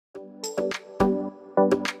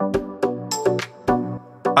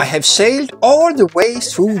I have sailed all the way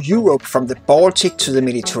through Europe from the Baltic to the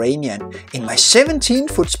Mediterranean in my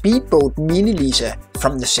 17-foot speedboat Mini Lisa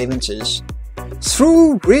from the 70s.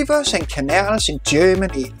 Through rivers and canals in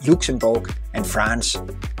Germany, Luxembourg and France.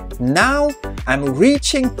 Now I'm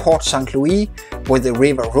reaching Port St. Louis where the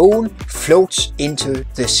river Rhone floats into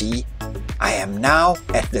the sea. I am now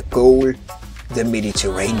at the goal, the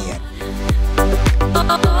Mediterranean.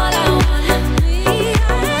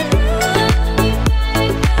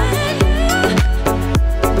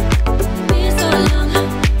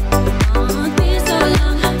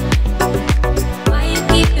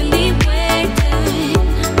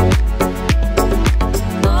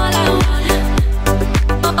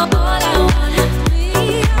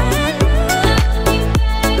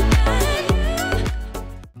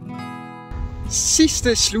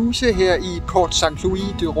 Sidste sluse her i Port St.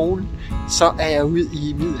 Louis de Rhone, så er jeg ude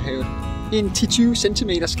i Middelhavet. En 10-20 cm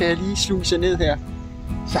skal jeg lige sluse ned her.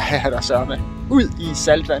 Så er jeg der sørme ud i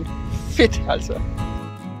saltvand. Fedt altså.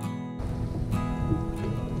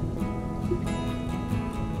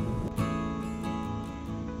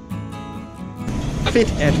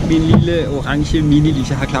 Fedt at min lille orange Mini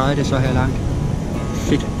Lisa har klaret det så her langt.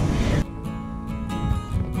 Fedt.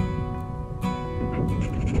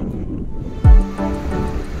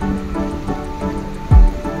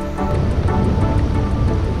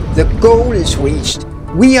 The goal is reached.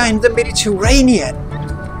 We are in the Mediterranean.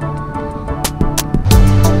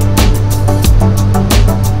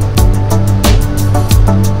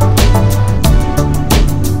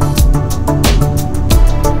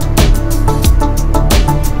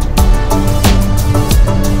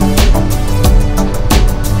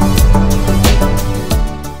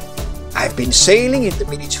 I've been sailing in the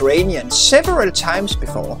Mediterranean several times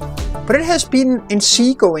before, but it has been in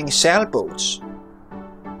seagoing sailboats.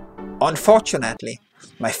 Unfortunately,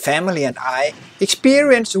 my family and I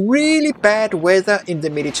experienced really bad weather in the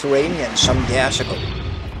Mediterranean some years ago.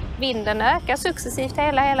 Vinden ökar successivt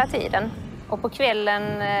hela tiden. Och på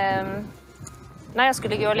kvällen när jag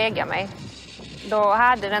skulle gå och lägga mig, då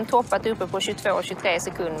hade den toppat uppe på 22-23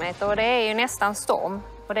 sekundmeter. Och det är ju nästan storm.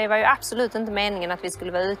 Och det var ju absolut inte meningen att vi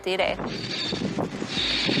skulle vara ute i det.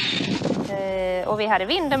 Och vi hade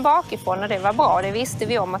vinden bakifrån och det var bra. Det visste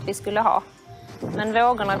vi om att vi skulle ha. Men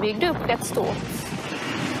vågorna byggde upp rätt stort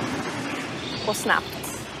och snabbt.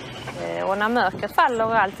 Och när mörkret faller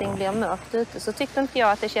och allting blir mörkt ute så tyckte inte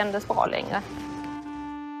jag att det kändes bra längre.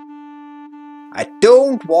 I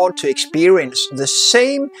don't want to experience the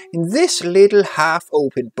same in this little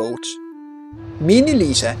half-open boat. Mini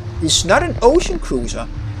Lisa is not an ocean cruiser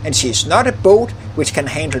and she is not a boat which can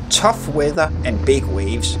handle tough weather and big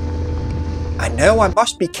waves. I know I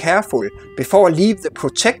must be careful before I leave the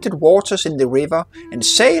protected waters in the river and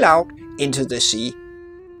sail out into the sea.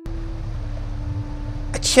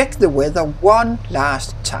 I check the weather one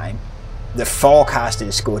last time. The forecast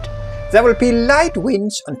is good. There will be light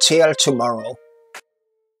winds until tomorrow.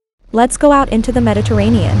 Let's go out into the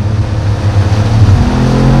Mediterranean.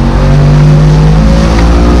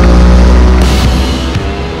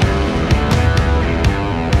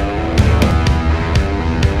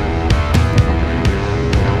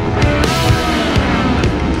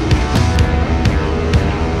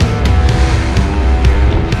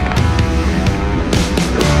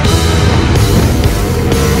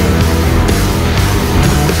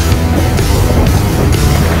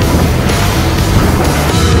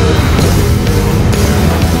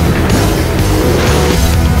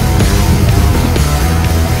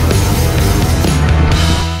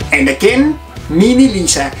 And again, Mini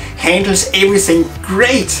Lisa handles everything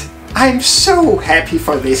great. I'm so happy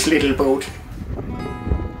for this little boat.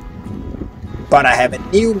 But I have a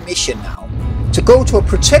new mission now. To go to a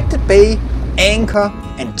protected bay, anchor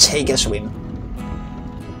and take a swim.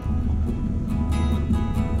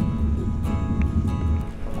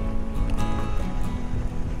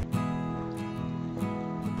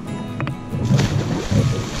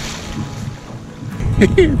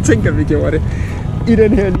 Tænk at vi gjorde det i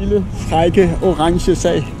den her lille frække orange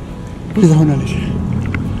sag. Vidunderligt.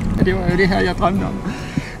 Ja, det var jo det her jeg drømte om.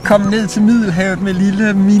 Kom ned til Middelhavet med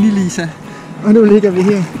lille Mini Lisa. Og nu ligger vi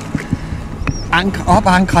her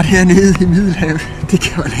opankret hernede i Middelhavet. Det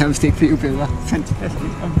kan jo nærmest ikke blive bedre. Fantastisk.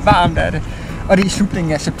 Og varmt er det. Og det er i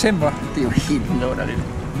slutningen af september. Det er jo helt vidunderligt.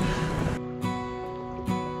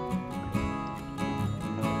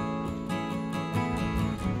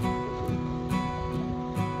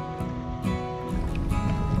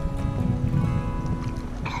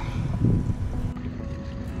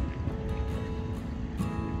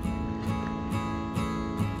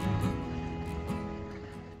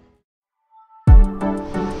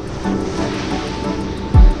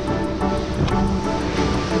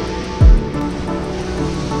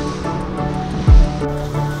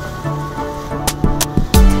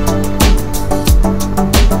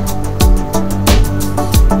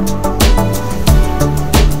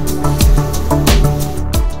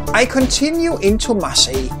 continue into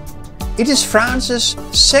Marseille. It is France's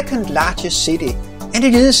second largest city, and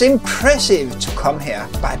it is impressive to come here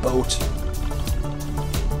by boat.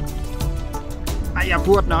 Jeg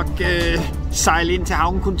burde nok sejle ind til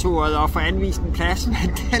havnkontoret og få anvist en plads,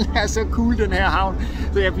 men den er så cool, den her havn.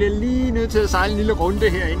 Så jeg bliver lige nødt til at sejle en lille runde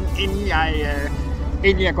her,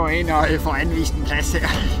 inden jeg går ind og får anvist en plads her.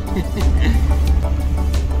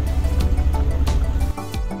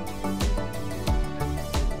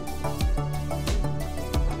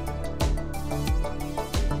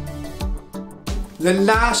 The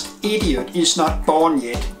last idiot is not born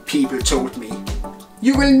yet, people told me.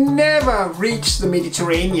 You will never reach the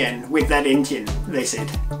Mediterranean with that engine, they said.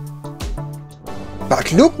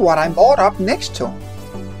 But look what I'm moored up next to.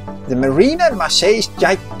 The marina in Marseille is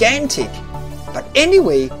gigantic. But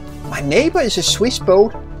anyway, my neighbor is a Swiss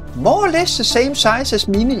boat, more or less the same size as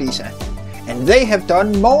Mini-Lisa. And they have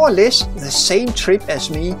done more or less the same trip as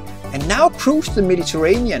me and now cruise the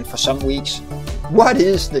Mediterranean for some weeks. What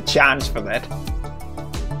is the chance for that?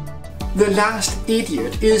 The last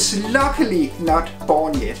idiot is luckily not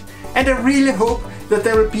born yet, and I really hope that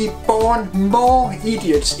there will be born more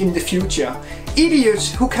idiots in the future.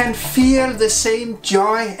 Idiots who can feel the same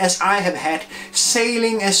joy as I have had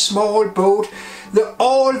sailing a small boat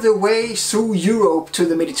all the way through Europe to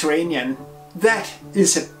the Mediterranean. That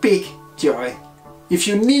is a big joy. If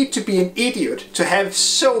you need to be an idiot to have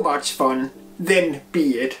so much fun, then be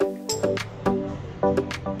it.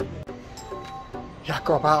 Jeg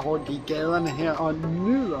går bare rundt i gaderne her og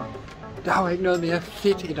nyder. Der er jo ikke noget mere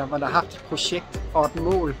fedt, end at man har haft et projekt og et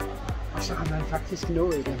mål, og så har man faktisk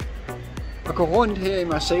nået det. At gå rundt her i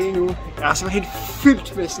Marseille nu, jeg er simpelthen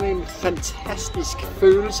fyldt med sådan en fantastisk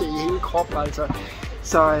følelse i hele kroppen, altså.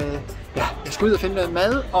 Så ja, jeg skal ud og finde noget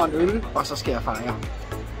mad og en øl, og så skal jeg fejre.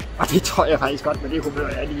 Og det tror jeg faktisk godt, med det humør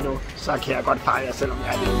jeg er lige nu, så kan jeg godt fejre, selvom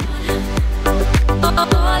jeg er alene.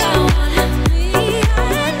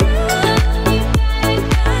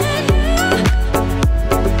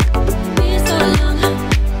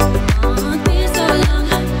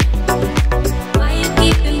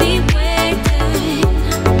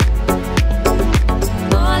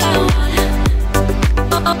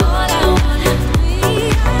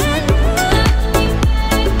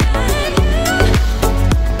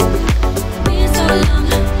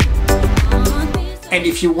 And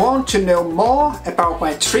if you want to know more about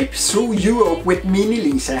my trip through Europe with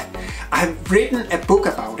Mini-Lisa, I've written a book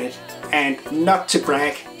about it. And not to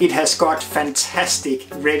brag, it has got fantastic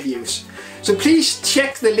reviews. So please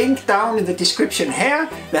check the link down in the description here.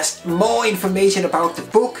 There's more information about the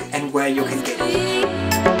book and where you can get it.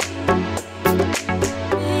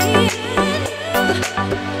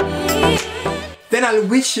 Then I'll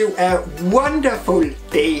wish you a wonderful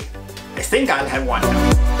day. I think I'll have one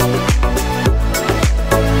now.